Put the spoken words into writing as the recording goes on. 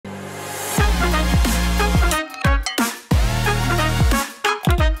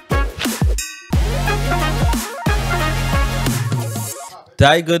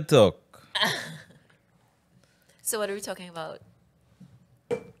Dai Good Talk. So what are we talking about?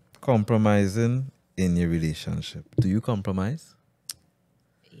 Compromising in your relationship. Do you compromise?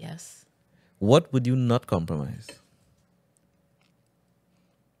 Yes. What would you not compromise?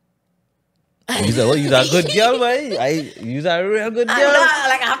 You're a good girl, boy. You're a real good girl.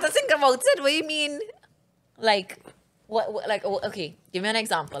 I have to think about it. What do you mean? Like, okay, give me an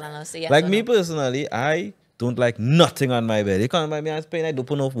example and I'll say yes. Like me personally, I don't like nothing on my bed. You can't buy me in Spain, I don't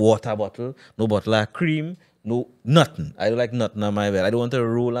put no water bottle, no bottle of cream, no nothing. I don't like nothing on my bed. I don't want to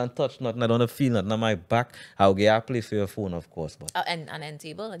roll and touch nothing. I don't want to feel nothing on my back. I'll get a place for your phone, of course. But and an end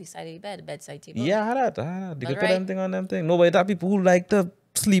table at the side of the bed, bedside table. yeah, I had that. They could put Alright. them thing on them thing. No, but there are people who like to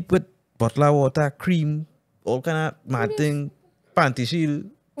sleep with bottle of water, cream, all kind of mad thing, panty shield.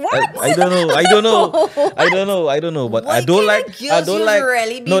 What? I don't know. But Why I don't can't like. girls I don't like.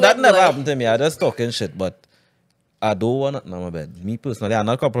 usually be No, that with never boy? happened to me. I just talking shit. But I don't want nothing on my bed. Me personally, I'm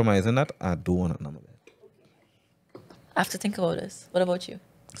not compromising that. I don't want nothing on my bed. I have to think about this. What about you?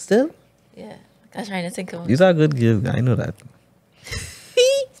 Still, Yeah. I'm trying to think about it. these are good girls. I know that.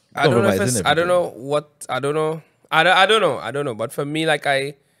 I don't know if Compromising it's, I don't know everything. what, I don't know. I don't know. But for me, like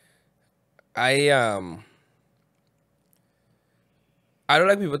I don't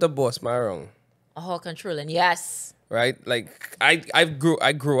like people to boss me around, Oh, controlling. Yes. right? Like I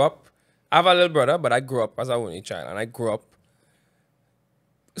grew up. I have a little brother, but I grew up as a only child, and I grew up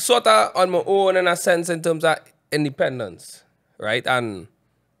sort of on my own in a sense in terms of independence, right? And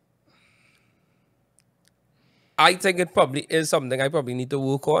I think it probably is something I probably need to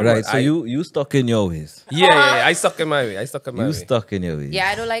work on. Right. but So you stuck in your ways. yeah. I stuck in my way. You stuck in your ways. Yeah,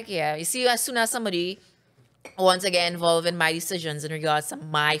 I don't like, yeah. You see, as soon as somebody wants to get involved in my decisions in regards to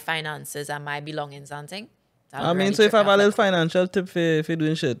my finances and my belongings and thing, that'll I mean, really so if trip I have me a off. little financial tip for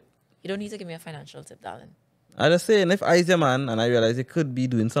doing shit, You don't need to give me a financial tip, darling. I just saying, if I is a man and I realize it could be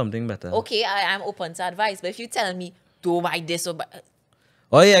doing something better. Okay, I am open to advice, but if you tell me, do buy this or buy...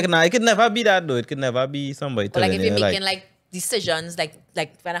 Oh yeah, nah, it could never be that though. It could never be somebody But like telling if you're you making like decisions, like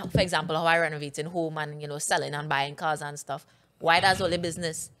when for example, how I renovating home and, you know, selling and buying cars and stuff, why that's all the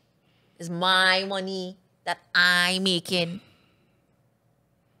business? It's my money that I'm making.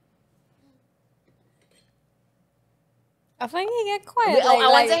 I think you get quiet. I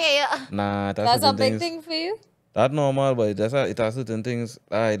want like, to hear you. nah, that's a certain big things, thing for you. That's normal, but it has certain things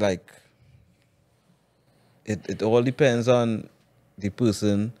I like. It all depends on the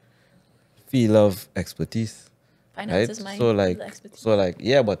person feel of expertise. Finance Right? is my expertise. So like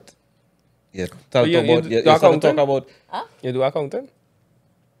yeah, but yeah, talk you about do you sort of accounting? talk about You do accounting?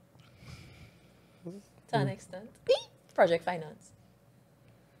 To an extent. Project finance.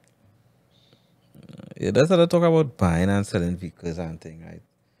 yeah, that's how they talk about buying and selling vehicles and thing, right?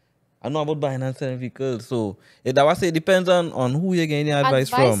 I know about buying and selling vehicles, so that was say it depends on who you're getting your advice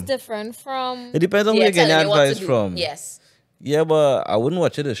from. Different from. It depends on who Yeah, you're getting your telling you what to advice do. from. Yes. Yeah, but I wouldn't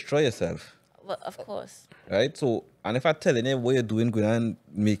want you to destroy yourself, Well, of course. right? So, and if I'm telling you what you're doing, going and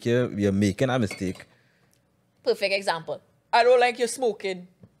you're making a mistake. Perfect example. I don't like you smoking.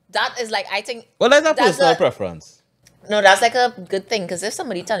 That is like, I think... Well, that's a That's personal a- preference. No, that's like a good thing, because if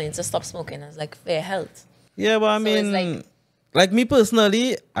somebody telling you to stop smoking, it's like fair health. Yeah, but I So it's mean, like me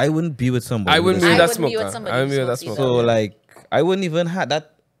personally, I wouldn't be with somebody. I wouldn't who be I with does- that wouldn't be smoker. with somebody I wouldn't who be with that smokes smoker. So like, I wouldn't even have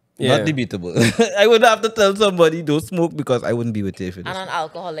that. Yeah. Not debatable. I would have to tell somebody don't smoke because I wouldn't be with you if it And is. an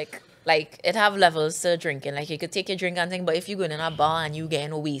alcoholic, like it have levels to drinking. Like you could take your drink and thing, but if you going in a bar and you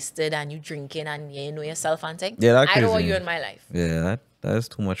getting wasted and you drinking and you know yourself and thing, Yeah, that's I don't want crazy. you in my life. Yeah, that is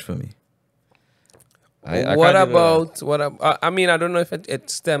too much for me. I What can't do that. about I mean, I don't know if it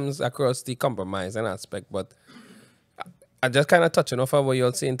stems across the compromising aspect, but I just kind of touching off of what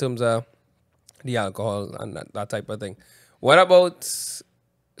you'll say in terms of the alcohol and that type of thing. What about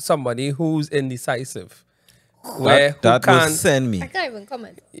somebody who's indecisive? Where That who will can't? send me. I can't even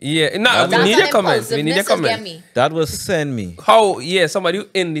comment. Yeah, no, we That's need an a comment. We need a impulsiveness is get comment. me. That will send me. How? Yeah, somebody who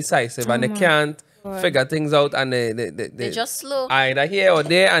indecisive and they can't figure things out and They just slow. either here or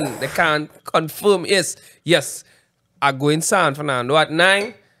there and they can't confirm. Yes, I go in San Fernando at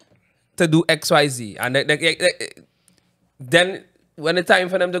 9 to do XYZ. And then when the time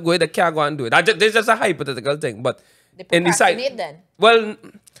for them to go, they can't go and do it. This just a hypothetical thing. But They indecisive. procrastinate then. Well,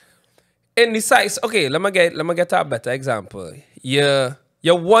 indecisive. Okay, let me get a better example. You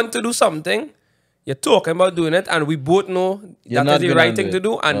want to do something, you're talking about doing it, and we both know You're that not is the gonna right do thing it. to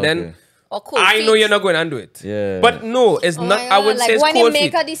do, and Okay. then Or cold I know feet. you're not going to do it. Yeah. But no, it's Oh not. my I God, wouldn't like say it's when you cold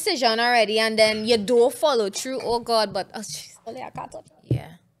make feet. a decision already and then you don't follow through. Oh God, but jeez, only I can't touch it.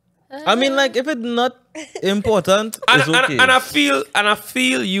 Yeah. I mean, like, if it's not important, it's okay. And I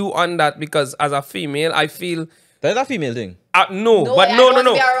feel you on that because as a female, I feel That's a female thing. no, No, but I no, don't no,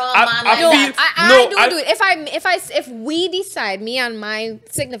 no. want to be around I, man I like feel that. I no. do it. If we decide, me and my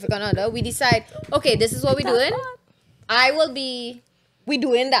significant other, we decide, okay, this is what we're doing. We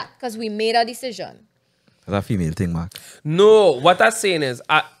doing that because we made a decision. That's a female thing, Mark. No, what I'm saying is,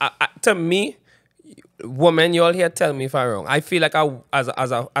 to me, women, y'all here tell me if I'm wrong. I feel like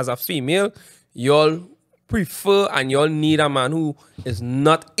as a female, y'all prefer and y'all need a man who is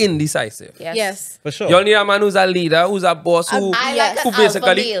not indecisive. Yes. For sure. Y'all need a man who's a leader, who's a boss, who I Yes. like who an alpha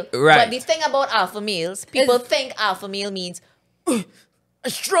basically male. right. But the thing about alpha males, people think alpha male means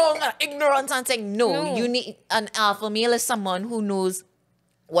strong and ignorant and saying no. You need an alpha male is someone who knows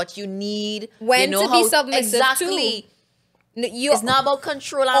what you need, When you know to be how submissive exactly. You, It's not about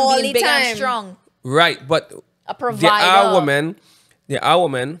control all and being the big time. and strong. Right, but A provider. there are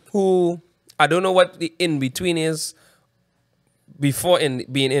women who I don't know what the in between is before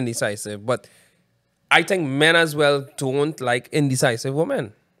being indecisive, but I think men as well don't like indecisive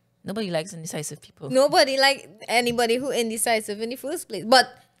women. Nobody likes indecisive people. nobody like anybody who indecisive in the first place. But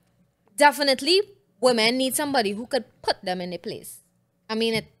definitely, women need somebody who could put them in their place. I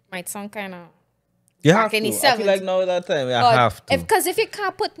mean, it might sound kind of. You Mark have to. any I feel seventh. like now at that time, I have to. Because if you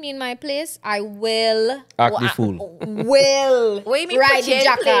can't put me in my place, I will Act the fool. will What do you mean ride put you the in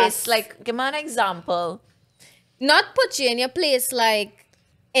jackass. place? Like, give me an example. Not put you in your place like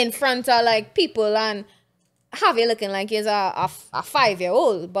in front of like people and have you looking like you're a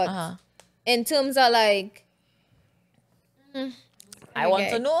 5-year-old. But in terms of like I want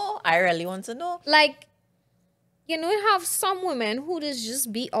Okay. to know. I really want to know. like you know, you have some women who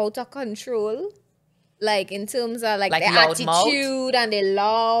just be out of control. Like in terms of like Like their loud mouth? attitude and they're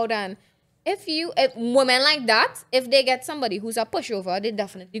loud and if women like that, if they get somebody who's a pushover, they're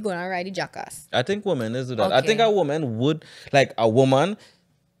definitely gonna ride the jackass. I think women is do that. I Okay. think a woman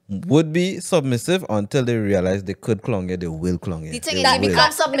would be submissive until they realize they could clung it, they will clung it. The thing They is, you will.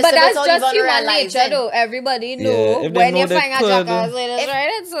 become submissive But that's without just even human realizing. nature though. Everybody know if they when know you they find a could, jackass, it is If-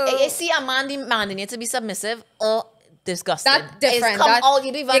 right. So You see a man demanding you to be submissive, disgusting. That's different. It's come That- out,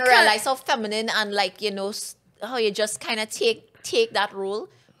 you don't even you can't- realize how feminine and like, you know, how you just kind of take that role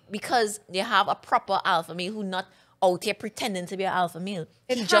because you have a proper alpha male who not out here pretending to be an alpha male.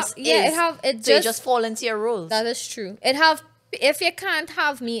 He just is. So you just fall into your roles. that is true. If you can't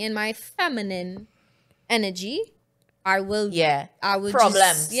have me in my feminine energy, I will. Yeah. I will.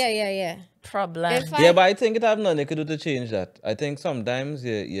 Problems. Yeah. Problem. If Yeah, but I think it have nothing they could do to change that. I think sometimes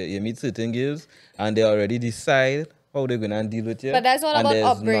you meet certain girls and they already decide how they're gonna deal with you. But that's all and about there's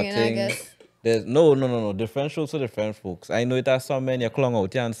upbringing, I guess. There's no. Different strokes for different folks. I know it has some men you clung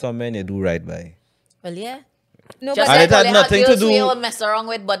out here and some men you do right by. Well, yeah. No, Just but And it like had all the nothing to girls do- we all mess around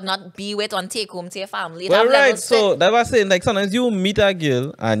with, but not be with and take home to your family. It Well, have right. levels to So it. that was saying, like sometimes you meet a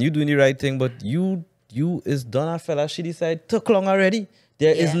girl and you doing the right thing, but you is done a fella. She decide to clung already.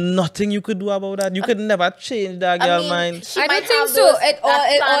 There is Yeah. nothing you could do about that. You could never change that I girl mean, mind. she I might don't think have so. those- It that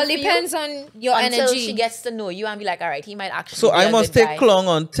plan all for you depends on your until energy. she gets to know you and be like, all right, he might actually So be I a must good take guy. clung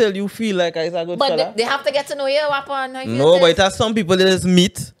until you feel like I'm a good But fella. they have to get to know you, Wapan. how you feel No, but this. it has some people that just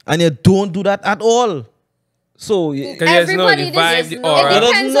meet and you don't do that at all. So you, Because you just know the Everybody vibe, just the know. It aura. does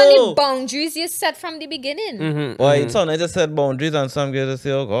depends know. on the boundaries you set from the beginning. Boy, it's on. I just set boundaries and some girls just say,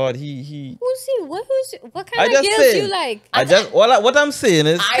 "Oh God, he." What I kind of just girls say, you like? what I'm saying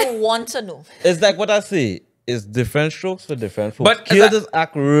is, I want to know. it's like what I say. It's different strokes for different folks. But Girls that- just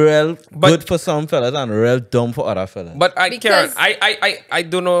act real but- good for some fellas and real dumb for other fellas. But Karen, Because- I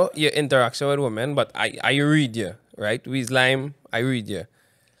don't know your interaction with women, but I read you, right? With Lime, I read you.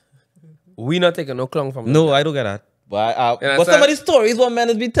 We not taking no clung from them. no, I don't get that. But And but I some of the stories what men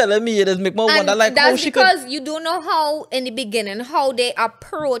has been telling me, it just make me And wonder like how that's she could. because you don't know how in the beginning how they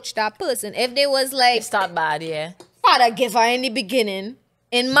approach that person. If they was like It start bad, yeah. father giver in the beginning,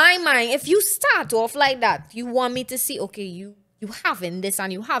 in my mind, if you start off like that, you want me to see, okay, you having this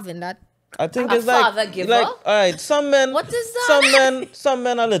and you having that. I think A it's like, father giver? like, all right, some men. What is that? Some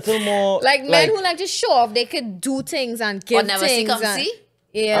men a little more Like men who like to show off, they could do things and give never see things. come and- see?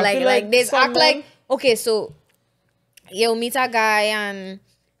 Yeah, I like feel like they some act like men- okay, so you'll meet a guy and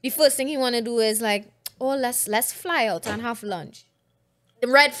the first thing he wanna do is like, oh, let's fly out and have lunch. The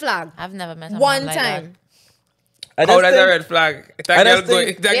red flag. I've never met a One man like time. I Oh, just that's a think- red flag. I That girl just going.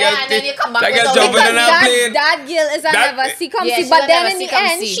 think- That Yeah, girl, and then you come back that with girl some- jumping in Because that plane. that girl is a That- never see come Yeah, see, she's but a then never in see the come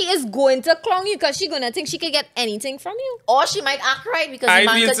end, see. she is going to clown you because she gonna think she can get anything from you. Or she might act right because I the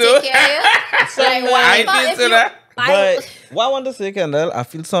man feel could so. take care of you. Like, why I not feel if so you- that. But what I want to say, Kendall, I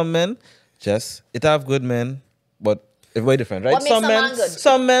feel some men it have good men, but it's very different, right? What makes Some a men, man good?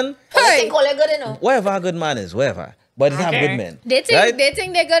 some men they think all they're good, you know. Whatever a good man is, whatever. But it's have good men. They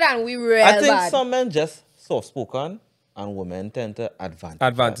think they're good and we real I think bad. some men just soft spoken and women tend to advance.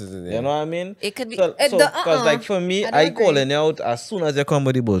 Yeah. You know what I mean? It could be. Because like for me, I agree. calling you out as soon as you come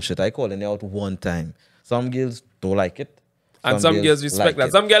with the bullshit. I calling you out one time. Some girls don't like it. And some girls respect that.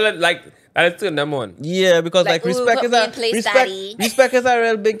 it. Some girls like that is turn them on. Yeah, because Like, like ooh, respect put is me a in place, respect. daddy. Respect is a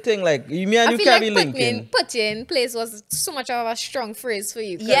real big thing. Like me and I you feel can't like be linking. put you in place was so much of a strong phrase for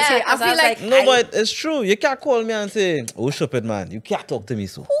you. Yeah, I 'cause I feel was like like, No, but it's true. You can't call me and say, "Oh, stupid man." You can't talk to me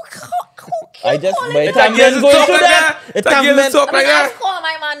so. I just by the time girls men going talk through like that, that. it That time girls men. talk I mean, like I that. call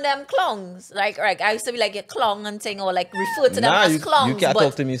my man them clongs. Like, I used to be like a clong and thing, or like refer to them Nah, as you clongs. can't but,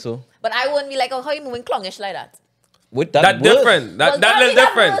 talk to me so. but I wouldn't be like, oh, how you moving clongish like that? With That word. different. Well, That little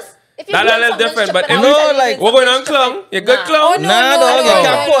different. If you're That doing little something different. But stupid, if I would tell No, you like, doing we're going on something clong. stupid. You good Nah. clong? no, Nah, no, dog, you no,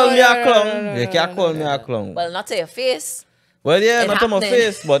 can't no, call no, me a no, clown. no, You can't call me a clown. Well, not to your face. Well, yeah, it not to my happening.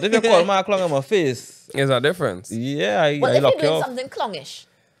 face, but if you call me a clown on my face, There's a difference. yeah, I Well, if you're lock you doing off. something clongish,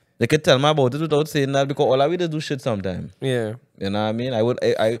 They could tell me about it without saying that because all I do is shit sometimes. Yeah. You know what I mean?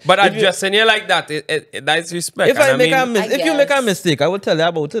 But But addressing you like that, that's respect. if and I make mean, if you make a guess. mistake, I will tell you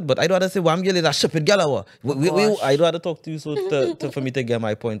about it. But I don't have to say, well, I'm getting that stupid girl. gosh. I don't have to talk to you for me to get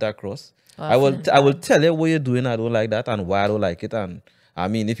my point across. Well, I will tell you what you're doing. I don't like that and why I don't like it. And I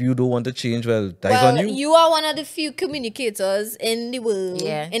mean, if you don't want to change, well, that's on you. you are one of the few communicators in the world,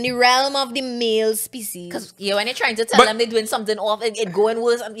 Yeah. in the realm of the male species. because when you're trying to tell But- them they're doing something off, it going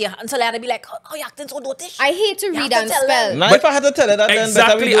worse, and until they had to be like, oh, you acting so dotish. I hate to You read have and to tell spell. them. Now, if I had to tell you that, then better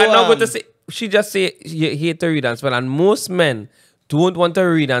exactly. we go, I'm not going to say. She just say you hate to read and spell, and most men don't want to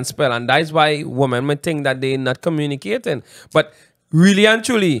read and spell, and that's why women may think that they're not communicating. But really and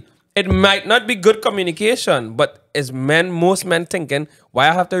truly, it might not be good communication, but is most men thinking, why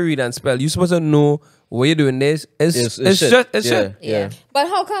I have to read and spell? You're supposed to know what you're doing. This it's shit. just Yeah. shit. But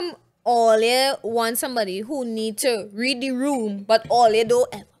how come all you want somebody who need to read the room, but all you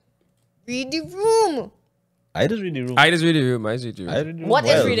don't ever read the room? I just read the room. I just read the room. I just read the room. I read the room What is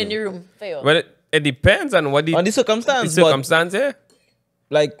well. reading the room for you? Well, it depends on what On the circumstance. the circumstance. Yeah.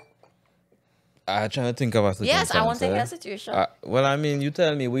 Like, I'm trying to think of a circumstance. Yes, I want to hear eh? a situation. Well, I mean, you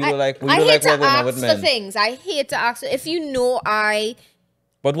tell me. We I don't like hate what to going on ask with for men. things. I hate to ask. If you know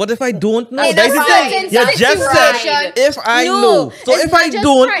But what if I don't know? In That's a the certain thing. You just said situation, if I no, know. So it's if I not just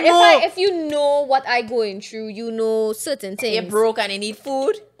don't right. know, If you know what I going through, you know certain things. You're broke and you need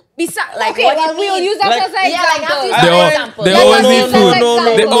food. Besides, Like, okay, what do well, you we'll mean? use that Like- as an Yeah, like, have to example. use They that all- example. they Like, always no, need no, food. no,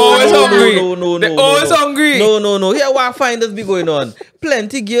 no, They no, always no, hungry. No, They always hungry. No. Here, what I find this be going on.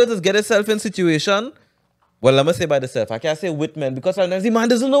 Plenty girls get herself in situation. Well, let me say by themselves. I can't say with men because sometimes the man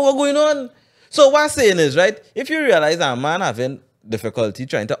doesn't know what's going on. So what I'm saying is, right, if you realize a man having difficulty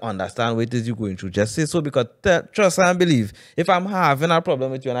trying to understand what it is you're going through, just say so because trust and believe. If I'm having a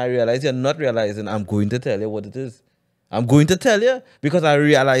problem with you and I realize you're not realizing, I'm going to tell you what it is. I'm going to tell you because I'm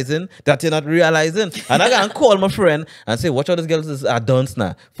realizing that you're not realizing. And I can call my friend and say, watch out, this girl are done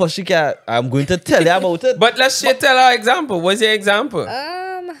now. For she can, I'm going to tell you about it. But let's tell our example. What's your example?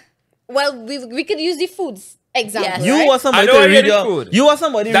 Well, we could use the foods example. Yes. You right? want somebody I don't to read hear the your food. You want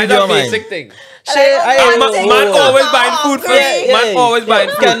somebody to read That's your a mind. basic thing. Shay, Man always buying food for Yeah, yeah, man always yeah. buying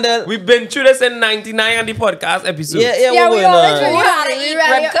food. Kendall. We've been through this in 99 on the podcast episode. Yeah, Yeah, what we going always on? really Who have gotta it. eat We really-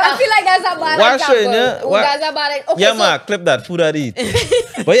 red I feel like that's a bad What's showing example. you? That's a bad. Okay, Yeah, so ma, clip that food I eat.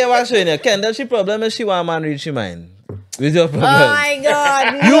 But yeah, what's showing you? Kendall, she problem is she want a man read she mind. With your problem. oh my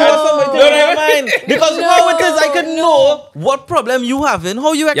god, You want somebody to No, read no. your mind. Because how it is I can know what problem you having.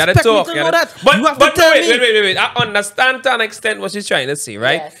 How you You gotta expect me talk. to you know gotta- that? But, you have but to tell wait, me. wait. I understand to an extent what she's trying to say,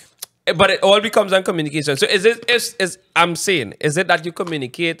 right? Yes. But it all becomes on communication. So is I'm saying, is it that you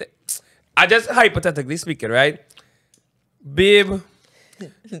communicate? I just hypothetically speaking, right? Babe,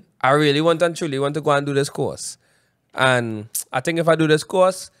 I really want and truly want to go and do this course. And I think if I do this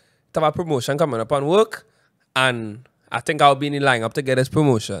course, to have a promotion coming up on work, and I think I'll be in the line up to get this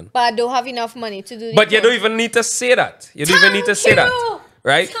promotion. but I don't have enough money to do this. But you don't even need to say that. You don't even need to say that.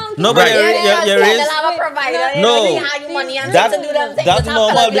 Right? No, but Right. you They'll raise. have a provider. No. You have your money and That's to do them things. that's But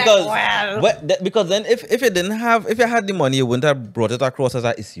normal after that, because be like, because then if you didn't have if you had the money you wouldn't have brought it across as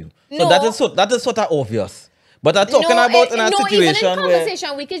an issue. So No. that is sort of obvious. But I'm talking about in a even situation in where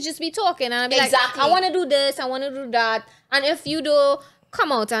conversation, we could just be talking and I'd be Exactly. like, I want to do this, I want to do that. And if you do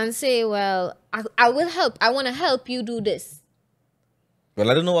come out and say, well, I will help, I want to help you do this. well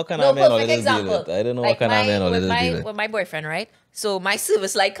I don't know what kind No, of man all perfect this deal example. with. I don't know Like what kind of man all with this deal with. with my boyfriend, right? So my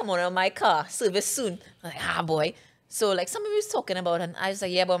service light come on my car, service soon. I'm like, boy. So like somebody was talking about, and I was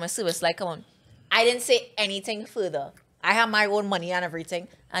like, yeah, but my service light come on. I didn't say anything further. I have my own money and everything.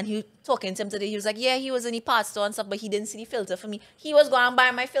 And he talking to him today. He was like, yeah, he was in the parts store and stuff, but he didn't see the filter for me. He was going to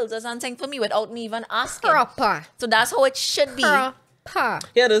buy my filters and thing for me without me even asking. Proper. So that's how it should be. Proper.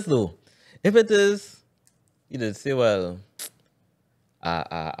 Yeah, this though. If it is, you just say, well,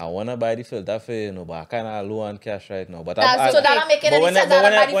 I wanna buy the filter for you, but I kinda low on cash right now. But that'll make it any sense that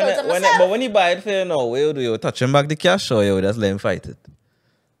I buy the filter myself. But when you buy it for you now, what you do? You touch him back the cash or you just let him fight it?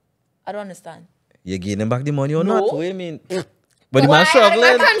 I don't understand. You getting him back the money or No. not? What do you mean? But the man struggling.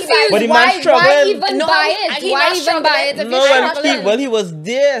 I'm confused. But the man Why struggling. even No, buy he- it? he Why not even buy it if No, you're struggling? well, he was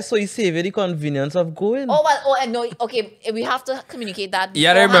there, so he saved you the convenience of going. Oh, well, no, okay, we have to communicate that. You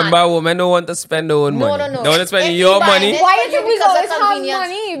gotta beforehand. remember, women don't want to spend their own money. No. They want to spend If your you buy money. it- Why is it we Because of always have convenience.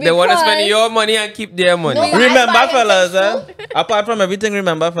 money? They want to spend Because- your money and keep their money. No, but Remember, I buy fellas, things apart from everything,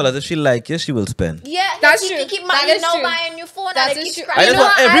 remember, fellas, if she like you, she will spend. Yeah, That's you true. keep That you is now true. buying your phone That and is it true. keeps I just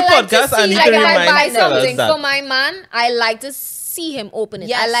want every I like podcast, to I see, need like, to if I remind buy fellas something that. for my man, I like to see him open it.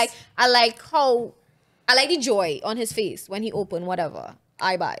 Yes. I like the joy on his face when he open whatever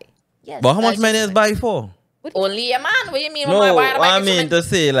I buy. Yes, But how much that's money just- is buy for? Only a man. What do you mean? No, Why I mean to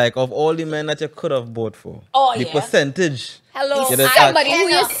say, like, of all the men that you could have bought for, Oh, the yeah. percentage. Hello, You just Somebody ask- who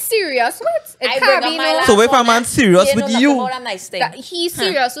you're serious with. It I can't bring be up my no. last So if a one, man serious they with know nothing you- about a nice thing. That he's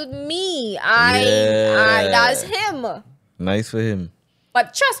serious with me. Yeah. That's him. Nice for him.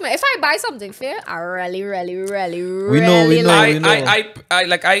 But trust me, if I buy something fair, I really We know, we know. like.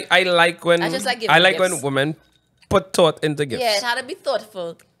 I like when I just like I giving like when gifts. women put thought into gifts. Yeah, it had to be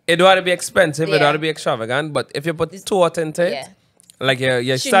thoughtful. It don't have to be expensive, it don't Yeah. have to be extravagant, but if you put thought into it, Yeah. like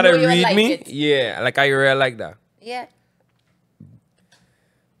you She start to know you read like me, it. yeah, like I really like that. Yeah.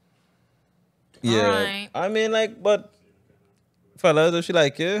 Yeah. Alright. I mean, like, but fellas, if she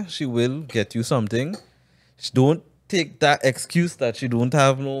like you, she will get you something. Don't take that excuse that she don't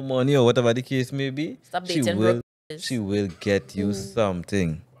have no money or whatever the case may be. Stop She dating will. broke bitches. She will get you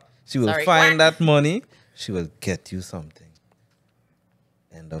something. She will Sorry. find Quack. that money. She will get you something.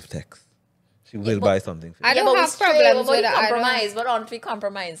 End of text. She will buy something for you. I don't but we have stray problems over with the that. I don't compromise, but aren't we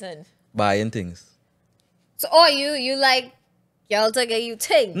compromising? Buying things. So, you like girl to get you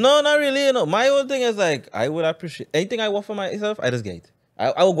thing. No, not really. You know, my whole thing is like I would appreciate anything I want for myself. I just get it.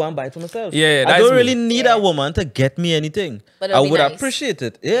 I will go and buy it for myself. Yeah, I that's don't me. really need Yeah. a woman to get me anything. But I it'll be would nice. appreciate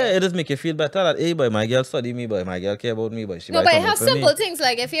it. Yeah, it just make you feel better that hey, boy, my girl study me, boy, my girl care about me, boy. She No, buy but it something has for simple me. things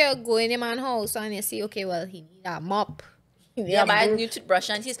like if you go in your man's house and you see, okay, well, he need a mop. He need Yeah, a buy a broom. new toothbrush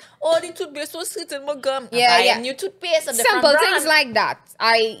and he's, oh, the toothpaste was sitting in my gum. Yeah, Buy yeah. a new toothpaste, a different Simple brand. things like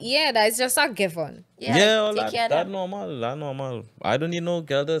that. That's just a given. Yeah, all take care of that them. normal. That normal. I don't need no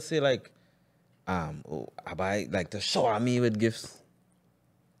girl to say like, oh, I buy like to shower me with gifts.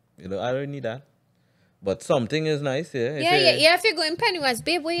 You know, I don't need that. But something is nice, yeah. If you're going Pennywise,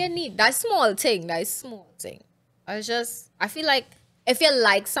 babe, what you need? That small thing. I feel like if you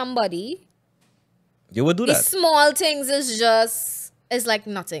like somebody, You would do the that. small things is like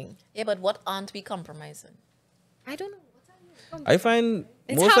nothing. Yeah, but what aren't we compromising? I don't know. I find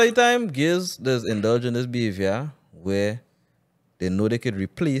It's most how- of the time girls does indulge in this behavior where they know they could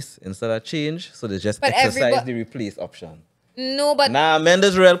replace instead of change, so they just But exercise the replace option. No, but Nah, men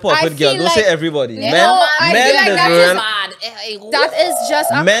is real pop I with girl. feel Don't say like- everybody. No, men I men feel like is that real. is Bad. that is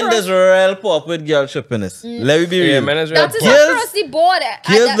just Men across, is real pop with girl trippiness. Let me be Yeah, real. man, that's real. that is Girls- across the board.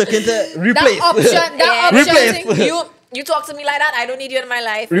 Girls looking to replace. That option, that option Replace. thing. You talk to me like that, I don't need you in my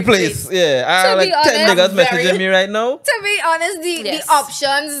life. Replace. Yeah. I To have be like 10 honest, niggas very- messaging me right now. To be honest, Yes. the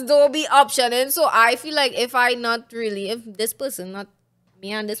options don't be optioning. So I feel like if this person not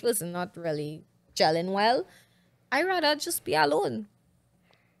me and this person not really gelling well, I rather just be alone.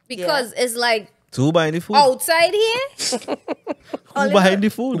 Because it's like So who buying the food? outside here, Who buying the Who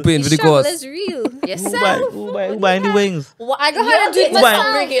food? paying the for the struggle cost? is real. Who buying the wings? I go ahead and do it Who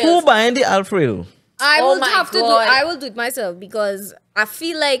buying, myself. who buying the Alfredo? I Oh will my have to do. God. I will do it myself because I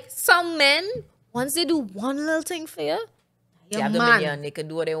feel like some men, once they do one little thing for you, They you're have the man. million, they can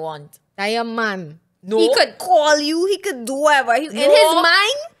do what they want. That your man. No. He could call you. He could do whatever. In his No.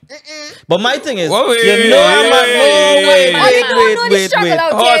 mind, But my thing is, Whoa, wait, you know wait, I'm not. wait, Wait, wait, or they don't know the wait, struggle wait.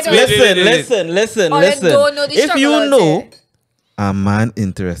 out Oh, there. it's though. wait, Listen. Or they don't know the If struggle you out know there. a man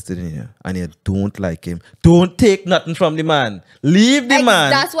interested in you and you don't like him, don't take nothing from the man. Leave the man.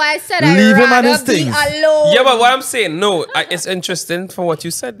 That's why I said Leave I'd him and his rather be things. alone. Yeah, but what I'm saying, no, it's interesting for what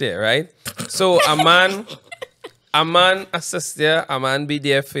you said there, right? So a man assist you, a man be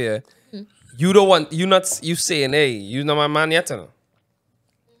there for you. You don't want, you saying, hey, you know my man yet, no?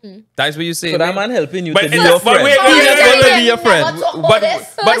 That's what you saying. So that eh? man helping you But to be it's- your but friend. wait, He's wait, just wait, gonna wait, be your friend. Never talk But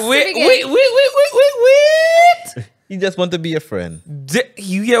this. but Let's wait, begin. wait. He just want to be a friend.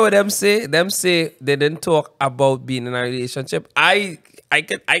 You hear what them say? Them say they didn't talk about being in a relationship.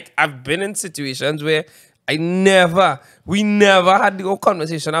 I've been in situations where we never had the whole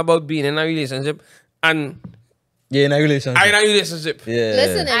conversation about being in a relationship, and Yeah, in a relationship. I'm in a relationship. Yeah.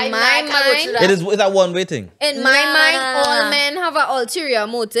 Listen, in my mind, It's a one-way thing. in my mind, all men have an ulterior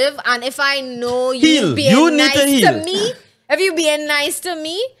motive, and if I know Heal. you being You need nice to heal. to me, if you being nice to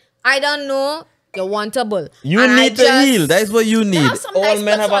me, I don't know you wantable. You And need to heal. That is what you need. There are some All nice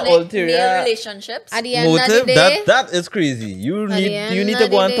men have an platonic ulterior male relationships. at the end motive. of the day, That is crazy. You the need end to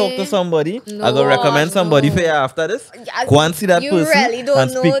of go the and talk to day, somebody. no, I go recommend somebody no. for you after this. Yeah, Go and see that you person really don't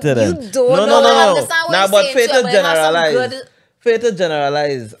and speak know- to them. you don't no, know. no, I no. understand what Now, you're but saying fair too, to but it has some generalize. good- Fair to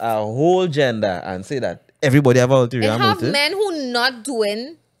generalize a whole gender and say that everybody have an ulterior and have motive. men who not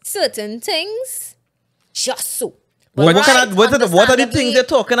doing certain things just so. What, Right, what are the things understandably. they're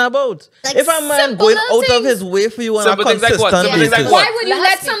talking about? Like If a man simple going little out of things. his way for you on a Simple things like consistent what? Simple things like basis. what? Why would you Let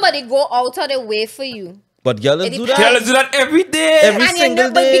let us be- somebody go out of their way for you? But girls It do depends. that. Girls do that every day. Every And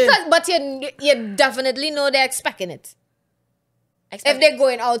single but day. you definitely know they're expecting it. If they're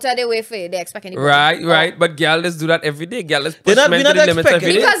going out of their way for you, they're expecting it. Right. But girls do that every day. Girls They're push not- men we're to the not limits every expecting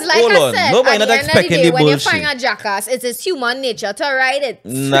day. it. Because like Hold I on. said, Nobody at not the end of the expecting day, the when you bullshit. find a jackass, it is human nature to ride it.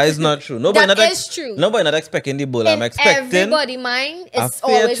 That is not true. Nobody That not is true. Nobody not expecting the bull. I'm In expecting. everybody mind, a it's fair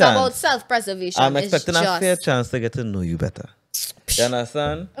always chance. about self-preservation. I'm It's expecting a just- fair chance to get to know you better. You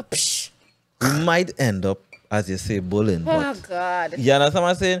understand? Psh. We might end up, as you say, bullying. Oh But God. you understand what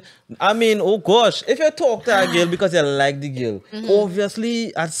I'm saying? I mean, oh gosh, if you talk to a girl because you like the girl,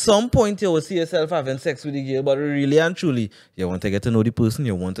 obviously at some point you will see yourself having sex with the girl, but really and truly, you want to get to know the person,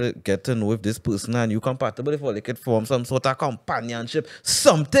 you want to get to know if this person and you compatible, if they could form some sort of companionship,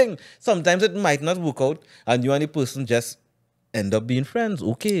 something. Sometimes it might not work out and you and the person just end up being friends.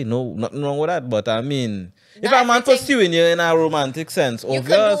 Okay, no, nothing wrong with that. But I mean, if Not a man everything- pursuing you in a romantic sense, You obvious,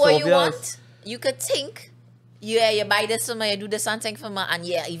 could do what obvious. you want. You could think, you buy this for me, you do this and thing for me, and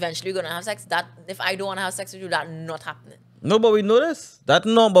eventually you're gonna have sex. That if I don't want to have sex with you, that not happening. No, but we know this. That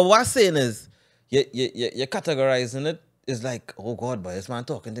no, but what I'm saying is, you're categorizing it. It's like, oh God, but this man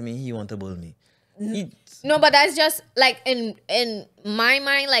talking to me, he want to bull me. No, but that's just like in my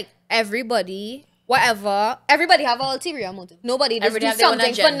mind, like everybody have an ulterior motive. Nobody just Everybody do have their own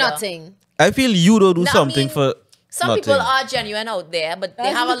something for agenda. nothing. I feel you don't do No, I something mean, for Some nothing. people are genuine out there, but they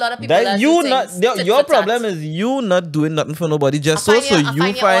have a lot of people That that you do not things tit your for tat. problem is you not doing nothing for nobody just I so so I you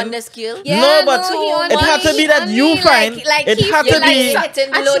find find on the skill. No, but he on it me, had to be he that on you me, find it he had feel to be like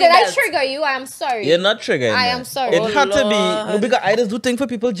hitting below Actually, the did I belt. trigger you? I'm sorry. you're not triggering. I that. am sorry. It Oh, had to be no, Lord. because I just do things for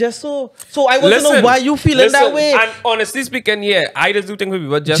people just so. So I want to know why you feeling that way. And honestly speaking, I just do things for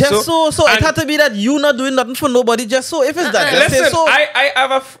people just so. So it And had to be that you not doing nothing for nobody just so. If it's that, just say listen, so.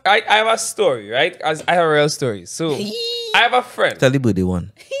 I have a story, right? As I have a real story. So I have a friend. Tell the buddy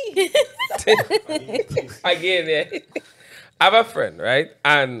one. Again, I have a friend, right?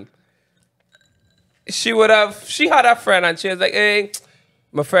 And she had a friend and she was like, hey,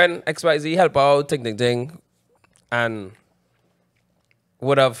 my friend XYZ help out, ting. And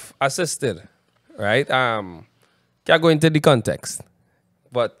would have assisted, right? Can't go into the context.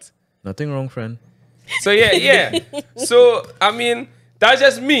 But Nothing wrong, friend. so yeah. So I mean, that's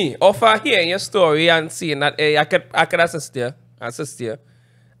just me offer hearing your story and seeing that hey, I could assist you.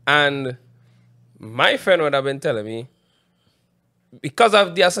 And my friend would have been telling me, because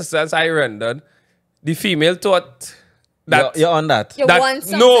of the assistance I rendered, the female thought that You're on that. You that want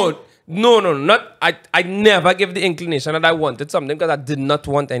something. no, not I never gave the inclination that I wanted something because I did not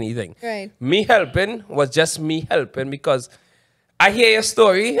want anything. Right. Me helping was just me helping because I hear your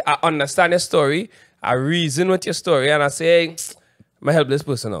story, I understand your story, I reason with your story, and I say, hey, I help this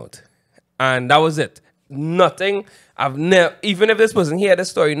person out. And that was it. Nothing. I've never, even if this person hear the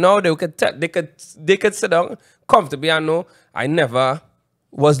story now, they could sit down comfortably and know I never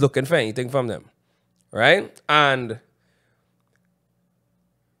was looking for anything from them. Right? And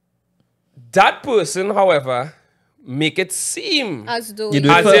that person, however, make it seem As though You do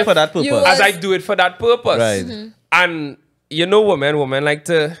As it if for that purpose. you as I do it for that purpose. Right. And you know, women like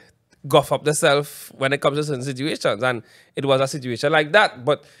to guff up themselves when it comes to certain situations. And it was a situation like that.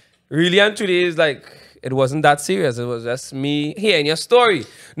 But really and truly, it's like, it wasn't that serious. It was just me hearing your story.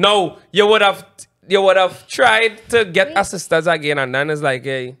 Now, you would have tried to get assistance again, and then it's like,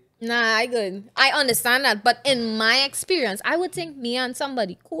 hey, Nah, I good. I understand that. But in my experience, I would think me and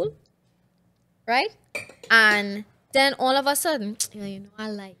somebody cool. Right? And then all of a sudden, you know, I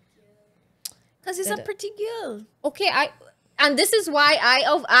like Because he's a pretty girl. okay, And this is why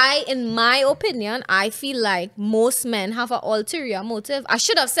I, in my opinion, I feel like most men have an ulterior motive. I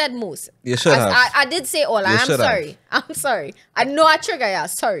should have said most. You should have. I did say all. I'm sorry. I'm sorry. I know I trigger you.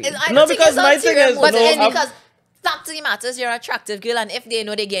 Sorry. No, because my thing is, but no, because fact of the matter is you're an attractive girl, and if they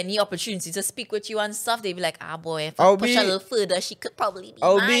know they get any opportunity to speak with you and stuff, they be like, boy, if I push a little further, she could probably be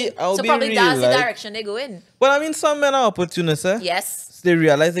mine. So probably real, that's the direction they go in. Well, I mean, some men are opportunists, eh? Yes. They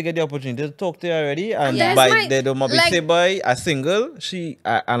realize they get the opportunity to talk to you already, and they don't maybe say, boy, a single,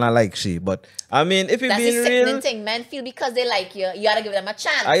 and I like she. But I mean, if you're being real, that's the thing men feel because they like you, you gotta give them a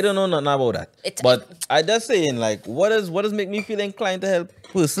chance. I don't know nothing about that. But I just saying, like, what does make me feel inclined to help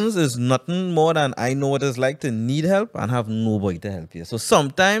persons is nothing more than I know what it's like to need help and have nobody to help you. So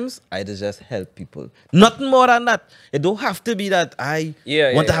sometimes I just help people. Nothing more than that. It don't have to be that I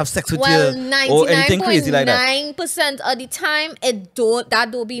want to have sex with you or anything crazy like that. 99% of the time,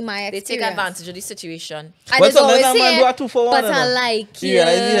 that don't be my experience. They take advantage of the situation. But sometimes a man do a 2 for 1. But I like you. He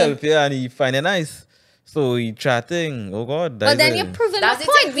realize he help you and he find it nice. So he chatting. Oh God. But then you're proving my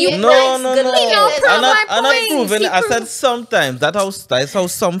point. No. I'm not proving it. I said sometimes. That's how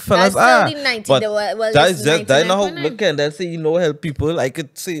some fellas are. But that's not how look at that. Say help people. I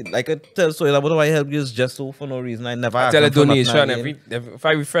could tell so about why I help you is just so for no reason. I never tell a donation if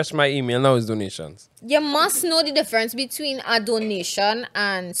I refresh my email now, it's donations. You must know the difference between a donation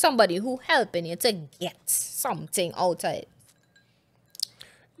and somebody who helping you to get something out of it.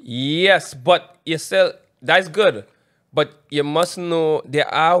 Yes, but you still, that's good. But you must know there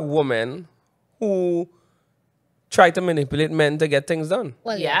are women who try to manipulate men to get things done.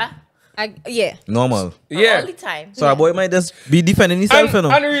 Well, yeah. Normal. Yeah. All the time. So a boy might just be defending himself, you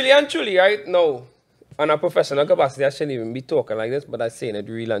know. And really and truly, right? No. On a professional capacity, I shouldn't even be talking like this, but I'm saying it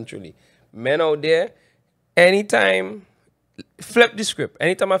really and truly. Men out there, anytime, flip the script.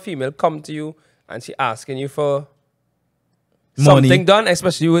 Anytime a female come to you and she asking you for money. Something done,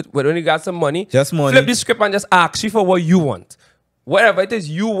 especially when you got some money. Just money. Flip the script and just ask you for what you want. Whatever it is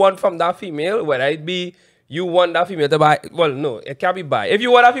you want from that female, whether it be you want that female to buy, well, no, it can't be buy. If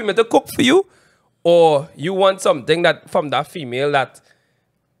you want that female to cook for you, or you want something that from that female that,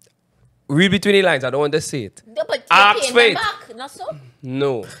 read between the lines, I don't want to say it. No, but ask for it. Back, not so?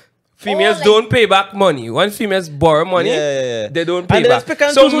 No. Females don't pay back money. When females borrow money, they don't pay back.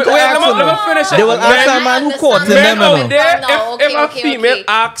 So let me finish it. They will ask a man who caught them. Out there, if a female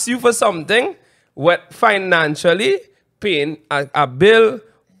asks you for something, what financially, paying a bill,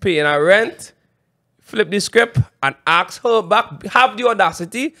 paying a rent, flip the script and ask her back. Have the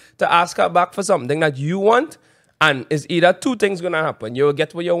audacity to ask her back for something that you want, and it's either two things gonna happen. You will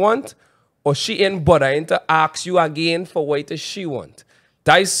get what you want, or she ain't bothering to ask you again for what it is she want.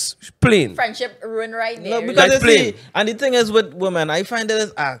 That is plain. Friendship ruin right there. No, because plain. And the thing is with women, I find that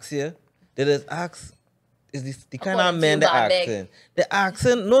is ask here. That is ask is this the kind of men that asking. The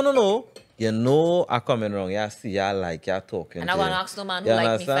asking, no. You know I coming wrong. You see, you like, you talking. And I want to ask no man who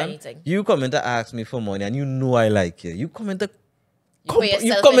like me for anything. You come in to ask me for money and you know I like you. You come in to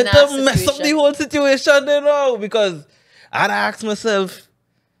mess up the whole situation, you know, because I'd ask myself,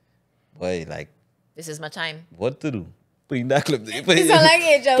 boy, like, this is my time. What to do? Putting that clip there. It's not like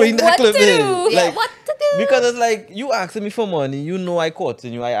Angel. Putting that clip there. Yeah, what to do? Because it's like, you asking me for money, you know I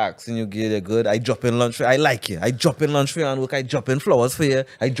courting you, I asking you, get it good, I drop in lunch for you, I like you. I drop in lunch for you and work, I drop in flowers for you,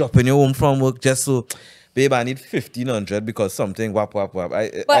 I drop in your home from work just so, babe, I need 1,500 because something wap. But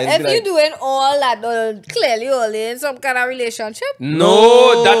if you're doing all that, clearly only in some kind of relationship?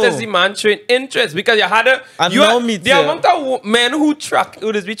 No, that is the man showing interest because you had a... The amount of men who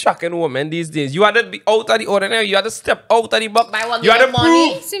just be tracking women these days, you had to be out of the ordinary, you had to step out of the box. You had to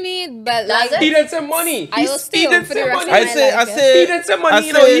prove... To me, but like... He didn't say money. He didn't say money. I say... He didn't say money,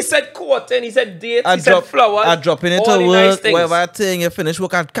 you know, he said courting, he said dates, he said flowers. I drop in into work, whatever thing, you finish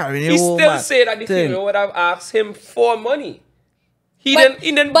work, I carry you home. He still say that the female would have asked him for money. He didn't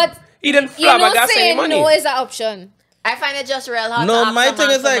flabbergast any money. No is an option. I find it just real hard. No, to my ask thing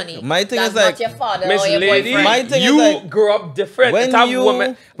is like, money. my thing is That's like, not your father Miss or your Lady, boyfriend. my thing you is like, grow up different.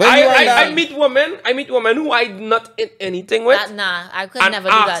 I meet women who I'm not in anything with. I could never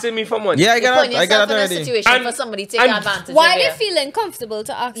do that. Asking me for money. Yeah, I got that already. In a situation for somebody to take advantage. Why they feeling comfortable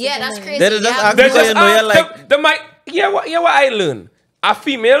to ask? Yeah, that's crazy. They just ask because you know you're like. What I learn. A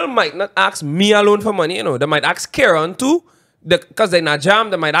female might not ask me alone for money, you know. They might ask Karen too. Because they're not jam,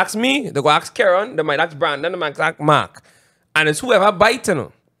 they might ask me. They go ask Karen. They might ask Brandon. They might ask Mark. And it's whoever bites, you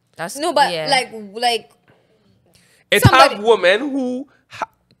know. Like it have women who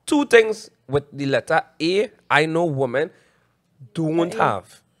two things with the letter A. I know women don't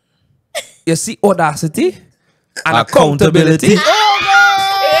have. You see, audacity and accountability. Oh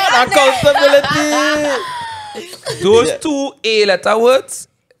God! Accountability. Those two A-letter words,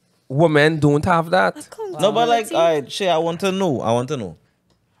 women don't have that. No, but like, Shay, I want to know.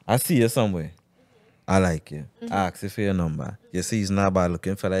 I see you somewhere. I like you. I ask you for your number. You see he's not bad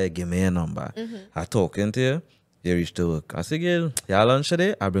looking fella, you give me a number. I talking to you, you reach to work. I say, girl, you have lunch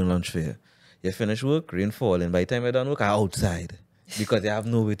today? I bring lunch for you. You finish work, rain falling. By the time you're done work, I outside. Because you have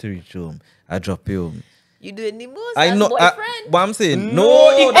no way to reach home. I drop you home. You doing the most I as know, boyfriend. but I'm saying, If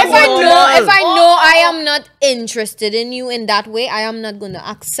I know I am not interested in you in that way, I am not going to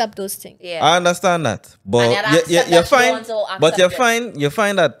accept those things. Yeah. I understand that. But you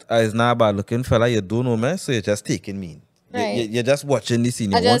find that it's not a bad looking fella, you don't know me, so you're just taking me. Right. You're just watching the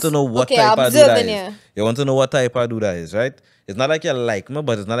scene. You want to know what type of dude that is. You want to know what type of dude that is, right? It's not like you like me,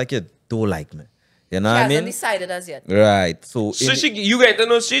 but it's not like you don't like me. You know what I mean? Hasn't decided as yet. Right. So You get to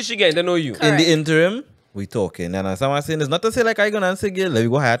know she get to know you. Correct. in the interim, we talking. And as I'm saying, it's not to say like I gonna say, girl, let me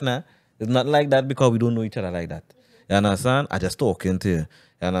go hard now. It's not like that because we don't know each other like that. You understand? I just talking to you.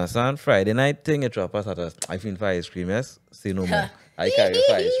 You understand? Friday night thing, you drop us at us. I feel for ice cream, yes? Say no more. I carry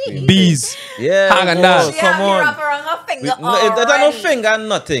for ice cream. Bees. Yeah. Haagen-Dazs. Come on. Wrap around her finger It no finger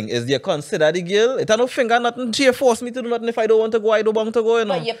nothing. Is you consider the girl? It no finger nothing. She force me to do nothing. If I don't want to go, I don't want to go. You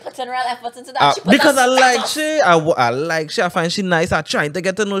know. But you're putting real effort into that. Because I like she. I like she. I find she nice. I trying to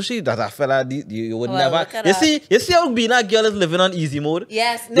get to know she. That a fella you would never. You see how being a girl is living on easy mode.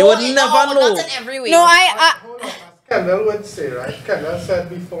 Yes. They would never know. Not in every way. No, Hold on, as Kendall would say, right? Kendall said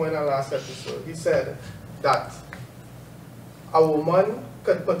before in our last episode, he said that a woman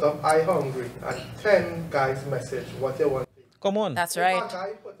could put up "I hungry" and 10 guys message what they want to eat. Come on. That's If right. a guy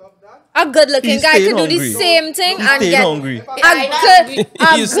put up that, a good-looking He's guy staying could do the hungry. same thing He's and staying get hungry.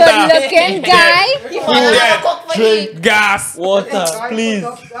 You stop. good-looking guy. Drink gas. Water, guy please.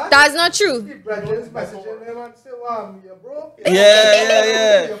 put up that, That's not true. the brethren's messaging him and say, "Wow, you broke."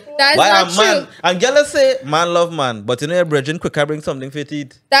 Yeah. That's Why not a man? true. And girls say man love man, but you know your brethren quicker bring something for to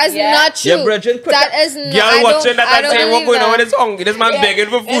eat. That's Yeah. not true. Your brethren quicker. That is not. Girl watching that and saying what believe going on that. when it's hungry. This man's begging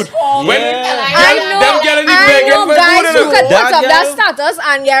for food. When I them girls be know begging for guys food. who could That put up that girl- status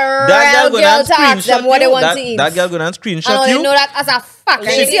and get That real girl gonna girl to ask them screenshot what they you. want to eat. That girl gonna I screenshot know you. you know that as a fact.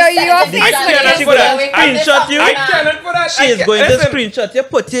 Ladies, See how you are I face I cannot She for that. gonna screenshot you. I cannot for that. She is going to Listen, screenshot you,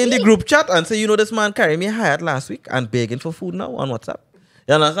 put you in the group chat and say, you know, this man carried me hired last week and begging for food now on WhatsApp.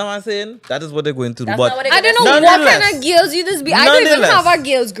 You understand what I'm saying? That is what they're going to do. That's But not what they I don't know what Nonetheless- kind of girls you just be. I don't even Nonetheless- have a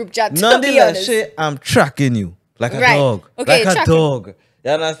girls group chat. To be nonetheless, honest. Shay, I'm tracking you like a Right. dog. Okay, like a tracking. dog.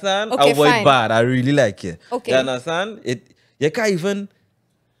 You understand? Okay, Avoid fine. bad. I really like you. Okay. You understand? You can't even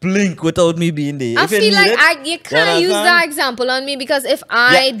blink without me being there. I If you feel need like it, you can't use understand? that example on me because if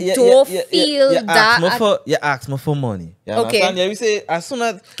I don't feel you that, you ask me for money. You Okay. understand? Yeah, we say as soon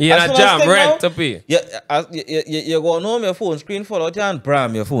as You're as not soon as jam thing rent now, to pay. you go home, your phone screen fall out, and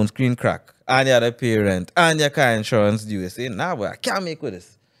bram, your phone screen crack, and you have to pay rent, and your car insurance due. You say, nah, boy, I can't make with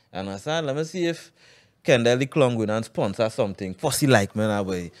this. You understand? Let me see if Kendall the Clown going and sponsor something. Fussy like me now,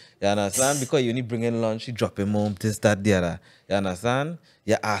 boy. You understand? Because you only bring in lunch, you drop him home, this, that, the other. You understand?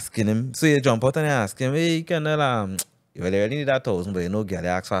 You're asking him. So you jump out and you ask him, hey, Kendall, you really need that 1,000, but you know, girl, you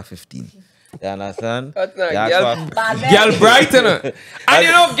ask for 15. You understand? That's not You ask girl. for- Girl brighten her. And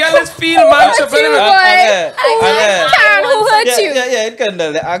you know, girls feel man to you, put who hurt you? Yeah, it can.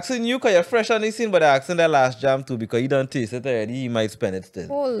 They're asking you because you're fresh on the scene, but they're asking the last jam too because you don't taste it already. You might spend it still.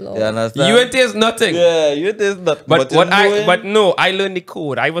 Oh, Lord. You understand? You ain't taste nothing. Yeah, you taste nothing. But no, I learned the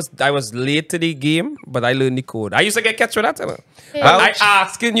code. I was late to the game, but I learned the code. I used to get catch with that. You know? And I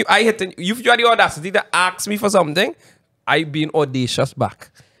asking you, I hitting you. If you had the audacity to ask me for something, I been audacious back.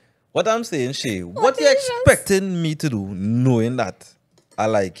 what I'm saying, Shay, what you expecting me to do, knowing that I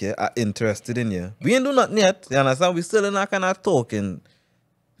like you, I'm interested in you? We ain't do nothing yet. You understand? We still in that kind of talking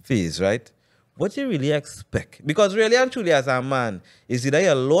phase, right? What you really expect? Because really and truly, as a man, is either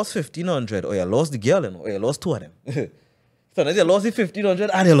you lost 1,500 or you lost the girl, you know, or you lost two of them. Sometimes you lost the 1,500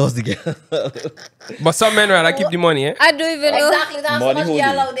 and you lost the girl. But some men rather keep the money, eh? I don't even know. Exactly. That's so Money much holding.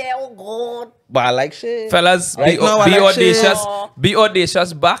 girl out there. Oh, God. But I like Shay. Fellas, Right be, now, I be like audacious. Shay. Be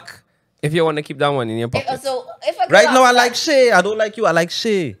audacious back if you want to keep that money in your pocket. So, if a girl Right now, I asks like Shay. I don't like you. I like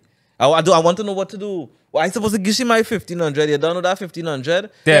Shay. I want to know what to do. Well, I supposed to give you my 1,500. You don't know that 1,500?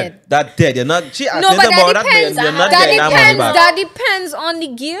 Dead. That dead. You're not. She No, asking but about that that. depends. You're not That getting that money depends. back. That depends on the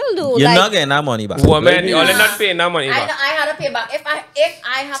girl, though. You're Like, not getting that money back. Woman, you're Like, not paying that money I, back. I had to pay back. If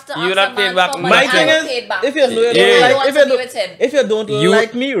I have to You ask not a paying man back for my money, My I thing will is, pay it back. if you know you Yeah. don't I like, want if to you be with him. don't, if you don't You-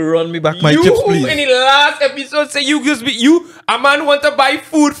 like me, run me back my You chips, please. in the last episode say you just be you a man want to buy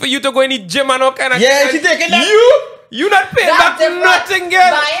food for you to go in the gym and all kind of Yeah, thing, she and taking that. You not paying That's back different. nothing, girl.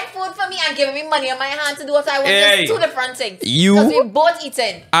 Buying food for me and giving me money in my hand to do what I want Hey. is two different things. You- Because we both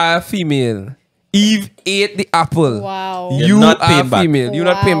eating. A female, Eve ate the apple. Wow. You You're not are paying back. female. You're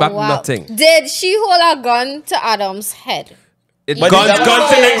not paying back Wow. nothing. Did she hold a gun to Adam's head?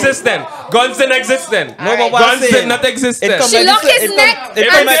 Guns in existence. Guns in existence. No, but what I'm Guns did saying, not exist. it come She like locked this, his it neck come- and it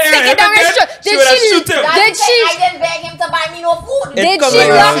come like- stick it down his throat. She would have shoot him. Did she? I didn't beg him to buy me no food. It Did come she like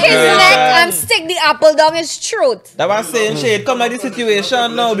lock this his situation. neck and stick the apple down his throat? That's what I'm saying, Shade. Come like this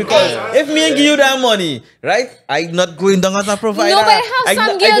situation now because if me and give you that money, right? I'm not going down as a provider. No, but have I'm some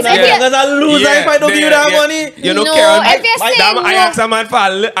not, girls, I'm if going you- as a loser if I don't give you that money. You know, No, Karen, if you're saying I no- asked a man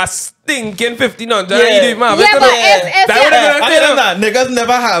for a stinking 1500. Yeah. He did, man. Yeah, but if That you- would have been a thing. Niggas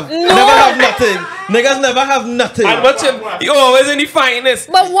never have. Never have nothing. Niggas never have nothing. And watch him. He always in the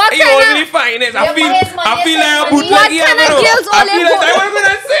finest. But what he kind always of- in the finest. Yeah, I feel but his money like is a his bootleg. What yeah, kind of bro. girls I only feel like go- I was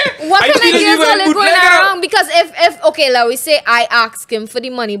gonna say. What I kind feel of like girls you only went going bootleg, around? Because if okay, like we say I ask him for the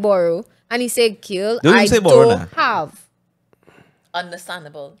money borrow and he said kill, Don't I say borrow don't now. have.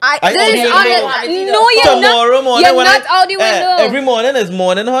 Understandable. I This is only know no, you're Tomorrow not. morning You're when not out the window. every morning is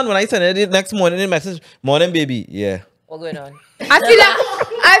morning hon. When I send it the next morning the message, morning baby, yeah. What's going on?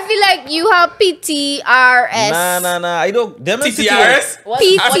 I feel like you have PTRS. Nah. I don't. Them is TTRS? What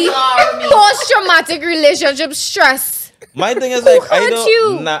PT, are me? post-traumatic relationship stress. My thing is like I hurt you?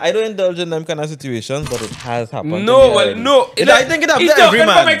 don't. Nah, I don't indulge in them kind of situations, but it has happened. No, to me well, already. no. I think it happens He's to every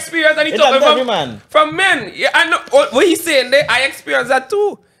talking man. from experience and he's It happens talking to every man. from men. Yeah, I know what he's saying there. I experienced that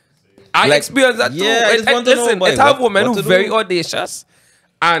too. I Like, experienced that too. yeah, I just want to know, Listen, boy, it have what women to who do. very audacious,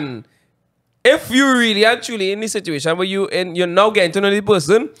 and if you really and truly in this situation where you're now getting to know the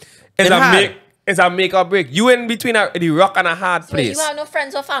person, it's a make or break. You in between the rock and a hard So place. you have no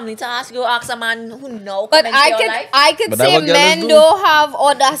friends or family to ask you, ask a man who know. But come into your life? I could But that say what girls men do. don't have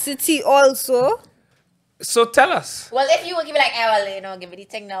audacity also. So tell us. Well, if you will give me like, well, you know, give me the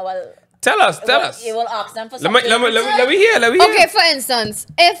thing now, well, Tell us. You will ask them for Let something. me hear. Okay, for instance,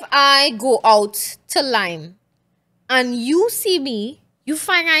 if I go out to Lime and you see me, you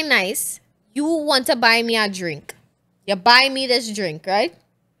find I nice, you want to buy me a drink. You buy me this drink, right?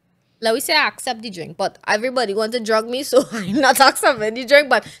 Let me say I accept the drink, but everybody want to drug me, so I'm not accepting the drink,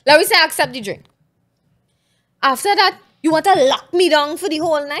 but let me say I accept the drink. After that, you want to lock me down for the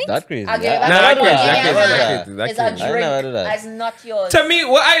whole night? That's crazy. I'll give I it back. never do Nah, that. I that's never do crazy. that. That's It's a crazy. I never do drink. that. It's not yours. To me,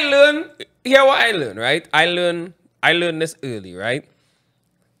 what I learned, right? I learned this early, right?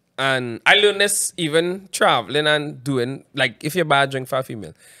 And I learned this even traveling and doing, like, if you buy a drink for a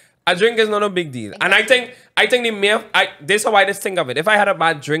female. A drink is not a big deal. And I think this is how I just think of it. If I had a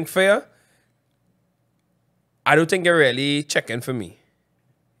bad drink for you, I don't think you're really checking for me.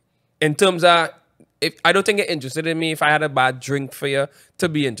 In terms of, I don't think you're interested in me if I had a bad drink for you to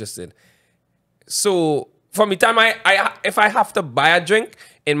be interested. So from the time if I have to buy a drink,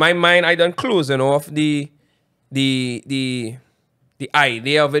 in my mind I done closing off the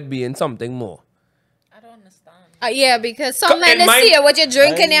idea of it being something more. I don't understand. Yeah, because some men in they my- see what you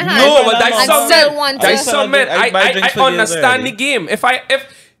drink in your hand. No, but no, that's no, some no. still want men. That's to. some men. I buy drinks I for you understand already. the game.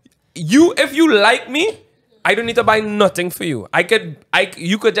 If you like me, I don't need to buy nothing for you.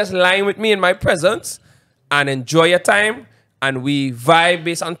 You could just lie with me in my presence and enjoy your time, and we vibe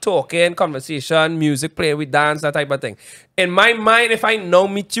based on talking, conversation, music, play, we dance, that type of thing. In my mind, if I now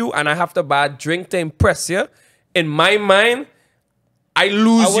meet you and I have to buy a drink to impress you, in my mind, I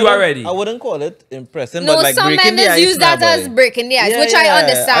lose you already. I wouldn't call it impressing, No, but like some breaking men the just ice use that now, as boy. breaking the ice, Yeah, which yeah. I I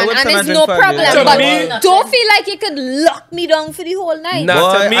understand, would and send a it's drink no for a problem. girl. To But me- don't feel like you could lock me down for the whole night. Nah,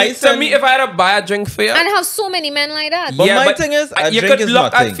 Boy, I to send- me, if I had to buy a drink for you, And have so many men like that. But my thing is, a you drink could is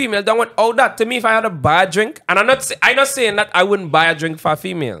lock nothing. a female down with all that. To me, if I had to buy a drink, and I'm not saying that I wouldn't buy a drink for a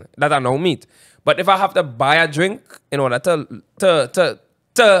female that I now meet, but if I have to buy a drink in order to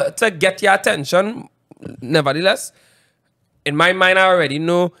get your attention, nevertheless, in my mind, I already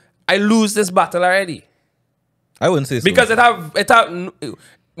know I lose this battle already. I wouldn't say so. Because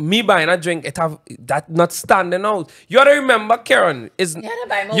me buying a drink, it have that not standing out. You gotta remember, Karen, is You gotta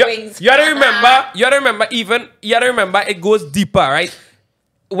buy more you, wings. you gotta remember it goes deeper, right?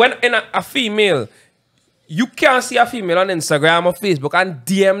 When in a female, you can't see a female on Instagram or Facebook and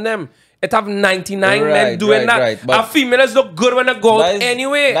DM them. It have 99 men Right, doing that. right. A But females look good when they go out that is-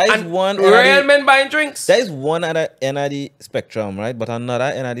 anyway. that is And one real already- men buying drinks. There is one other end of the spectrum, right? But another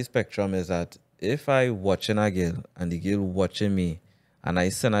end of the spectrum is that if I watching a girl and the girl watching me and I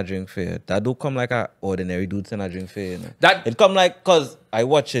send a drink for her, that don't come like a ordinary dude send a drink for her, you know? That- It come like cause I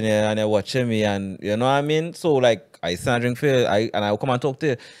watching her and you're watching me and you know what I mean? So like I send a drink for her, I'll come and talk to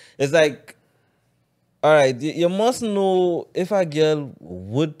her. It's like, all right, you must know if a girl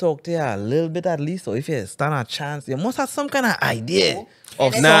would talk to you a little bit at least, or if you stand a chance, you must have some kind of idea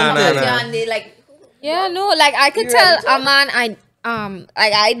of And Nah, something. nah. And they like, Yeah, no, like I could You tell ready to- a man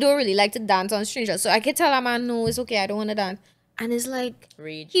I don't really like to dance on strangers, so I can tell a man, no, it's okay, I don't want to dance, and it's like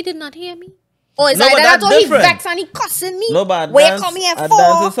Rage. he did not hear me. Or it's No, like but that's that's what different. he vexed and he cussing me. No, but where dance, come here a for?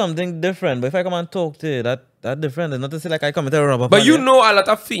 dance is something different. But if I come and talk to you, that different. It's not to say like I come and tell rubber. But you know, a lot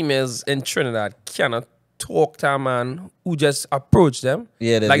of females in Trinidad cannot talk to a man who just approach them.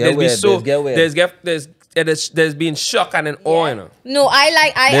 Yeah, there's like get weird, there's been shock and an awe, you know. No,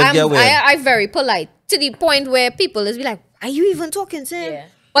 Let's get weird. I'm very polite to the point where people is be like, "Are you even talking to him?" Yeah.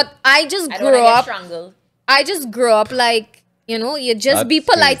 But I just I don't want grew to get up. strangled. I just grew up like, you just be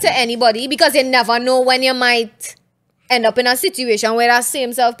That's polite crazy. to anybody because you never know when you might end up in a situation where that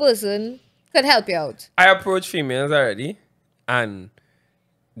same self person could help you out. I approached females already, and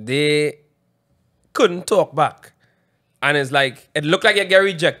they couldn't talk back. And it's like, it looked like you get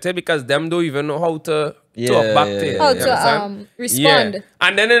rejected because them don't even know how to talk back to you. How You to understand? respond. Yeah.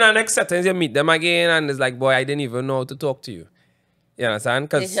 And then in the next settings, you meet them again, and it's like, boy, I didn't even know how to talk to you. You understand?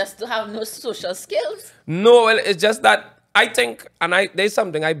 They Because just have no social skills. no, well, it's just that I think, and there's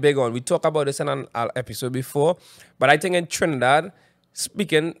something I big on. We talked about this in an episode before, but I think in Trinidad,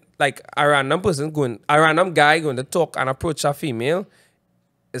 speaking like a random guy going to talk and approach a female,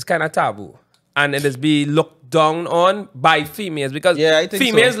 is kind of taboo, and it is be looked down on by females because Yeah, I think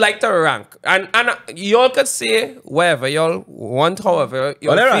females so. like to rank, and y'all could say whatever y'all want, however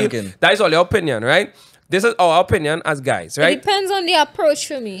y'all they're feel. ranking. That is all your opinion, right? This is our opinion as guys, It right? depends on the approach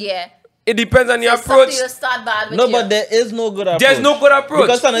for me. Yeah. It depends on your Some approach. people start bad with No, you. but there is no good approach. There's no good approach.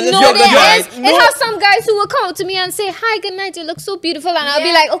 Because sometimes No, you're there right. is. It has some guys who will come up to me and say, "Hi, good night, you look so beautiful," and I'll be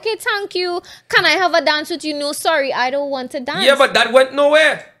Yeah. like, "Okay, thank you. Can I have a dance with you?" "No, sorry, I don't want to dance." Yeah, but that went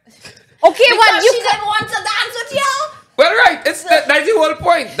nowhere. okay, because what you? she didn't want to dance with you. Well, right. That's the whole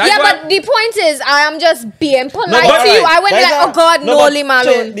point. That's Yeah, why- but the point is, I am just being polite but to you. right, I went that's like, a- "Oh God, no, but leave me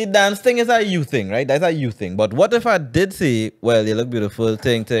Che, alone." the dance thing is a you thing, right? That's a you thing. But what if I did say, well, you look beautiful,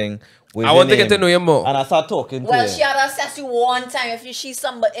 thing. with I your want to get name, to know you more. And I start talking Well, to she you. had assessed you one time.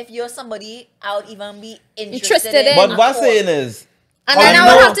 If you're somebody, I would even be Interested interested in. But a what I'm call. saying is, And I then I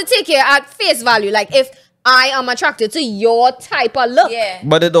would know- have to take you at face value. Like if I am attracted to your type of look. Yeah.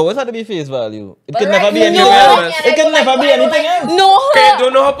 but it always have to be face value. It But can right never be now, anything no, else. and It I can don't never like- be I don't anything like- else. No, her. Okay, you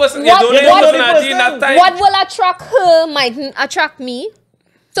don't know her person. You What- don't know you your don't know the personality in that person. time. What will attract her might attract me.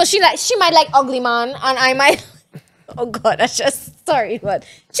 So she might like ugly man, and I might. Oh God, that's just sorry, but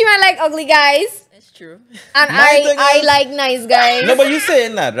she might like ugly guys, It's true. and My thing I is- like nice guys. No, but you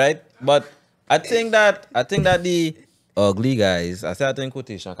saying that, right? But I think that the ugly guys, I say that in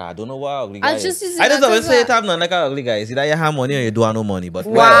quotation, 'cause I don't know what ugly I guys. just use I it just as always a- say it have none like an ugly guys. Either you have money or you don't have no money. But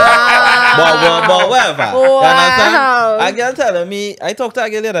Wow. but whatever. You understand? Wow. A girl telling me, I talked to a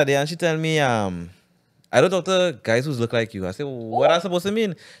girl the other day and she tell me, I don't talk to guys who look like you. I say, what am I supposed to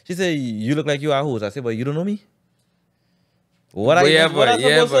mean? She say, you look like you are a host. I say, but you don't know me. What I Yeah, what I boy,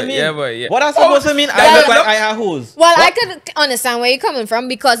 yeah, supposed boy, to mean? yeah, boy, yeah. What I supposed to mean? I that- look like look- I have hoes. Well, I could understand where you're coming from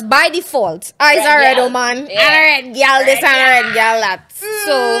because by default, I is a Red red girl. man, Yeah. and a red girl this Red and a red girl that.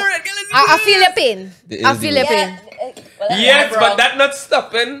 So I feel your pain. It I is feel the- your pain. Yes, but that not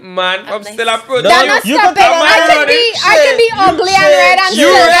stopping man from nice. still approaching No, That you. not you can stopping. tell I my could be shit. ugly and red and You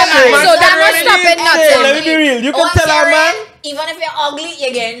still red get and married. So that not red. stopping Hey, let me nothing. be real. You can Once tell a you're man. in, even if you're ugly,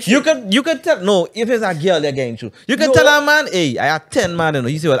 you're getting You could tell no if it's a girl they're getting through. You can tell a man, hey, I have 10 man, you know.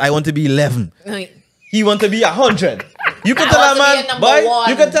 He say, well, I want to be 11. He want to be 100. You can I tell a want to be man, a number boy. one.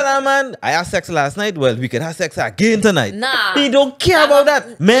 You can tell a man, I had sex last night. Well, we can have sex again tonight. Nah. He don't care about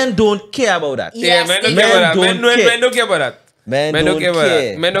that. Men don't care about that. Yeah. Yeah, Yes, men don't they care about that. don't Men care. don't care about that. Men Men don't don't care about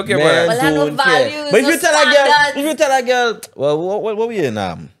care. that. Men don't care about Men that. Well, I know don't care. values, But if no you tell a girl, standards. if you tell a girl, well, what we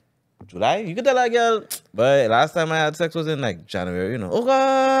in July? You can tell a girl, but last time I had sex was in like January, you know. Oh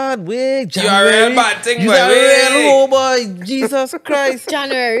God, wait, You a January. real bad thing, You boy. a Wait. real hoe, boy. Jesus Christ.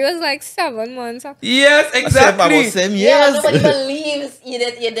 January was like 7 months. Yes, I said exactly. about same Yeah, years. nobody believes you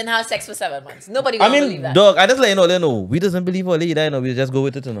didn't have sex for 7 months. Nobody I will believe mean, that. dog, I just let you know, we doesn't believe all that, you know, we just go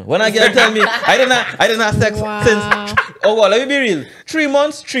with it, you know. When a girl tell me, I didn't have sex Wow. since, oh God, let me be real. 3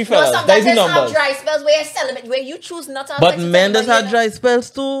 months, 3 No, fellas. some That is guys the just have numbers. dry spells where you celibate, where you choose not to have But sex with men does anybody, have you know? dry spells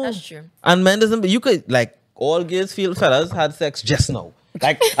too. That's true. And men doesn't, you could, like, all girls feel fellas had sex just now.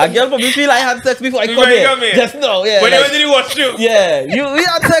 Like, a girl probably feel I had sex before I Before come you here. come here. Just now, yeah. When like- did you watch you? yeah, we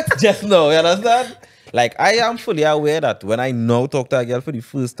had sex just now, you understand? Like, I am fully aware that when I now talk to a girl for the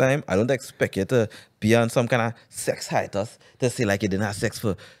first time, I don't expect you to be on some kind of sex hiatus to say like you didn't have sex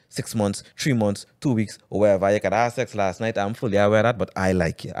for 6 months, 3 months, 2 weeks, or whatever. You could have sex last night. I'm fully aware of that, but I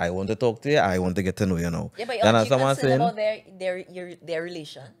like you. I want to talk to you. I want to get to know you now. Yeah, but You are you understand what I'm concerned saying? about their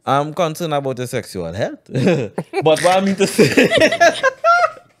relations? I'm concerned about your sexual health. But what I mean to say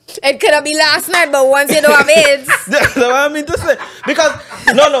It could have been last night, but once you don't have AIDS. That's what I mean to say. Because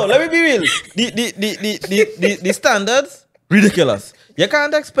no, let me be real. The standards ridiculous. You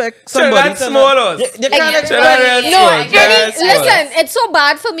can't expect somebody that's small. You can't expect. Listen, it's so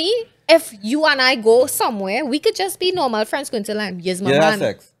bad for me. If you and I go somewhere, we could just be normal friends going to land. He's my man.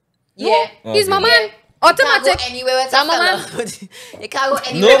 Sex. Yeah. No, he's my man. You Automatic. can't go anywhere with a I'm a man. fellow. You can't go No,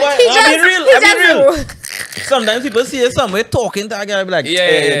 anywhere but with I be real. Sometimes people see you somewhere talking to a girl, be like,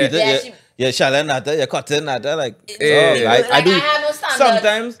 you're shallow natter, you're cutting natter, like, I do. have no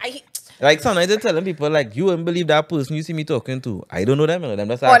standards. Sometimes they're telling people, like, you wouldn't believe that person you see me talking to. I don't know them, them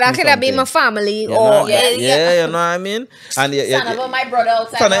just Or that could have been my family. You know? You know what I mean? And Son of my brother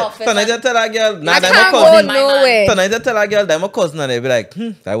outside the office. Sometimes they tell a girl, nah, I that's can't my go cousin. nowhere. Sometimes they tell a girl, that's my cousin, and they be like,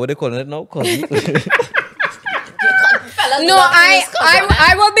 that's what they calling it now, cousin. No,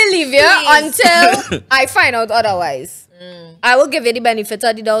 I will believe you until I find out otherwise. I will give you the benefit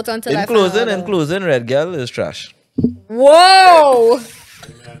of the doubt until I find out. In closing, red girl is trash. Whoa!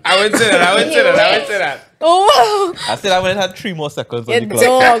 I wouldn't say that. Oh! I still haven't had 3 more seconds on the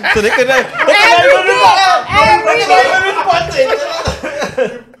Dog. clock. So they could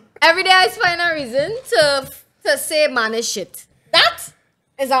Every day I find a reason to say man is shit. That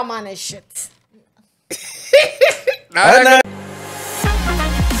is how man is shit. And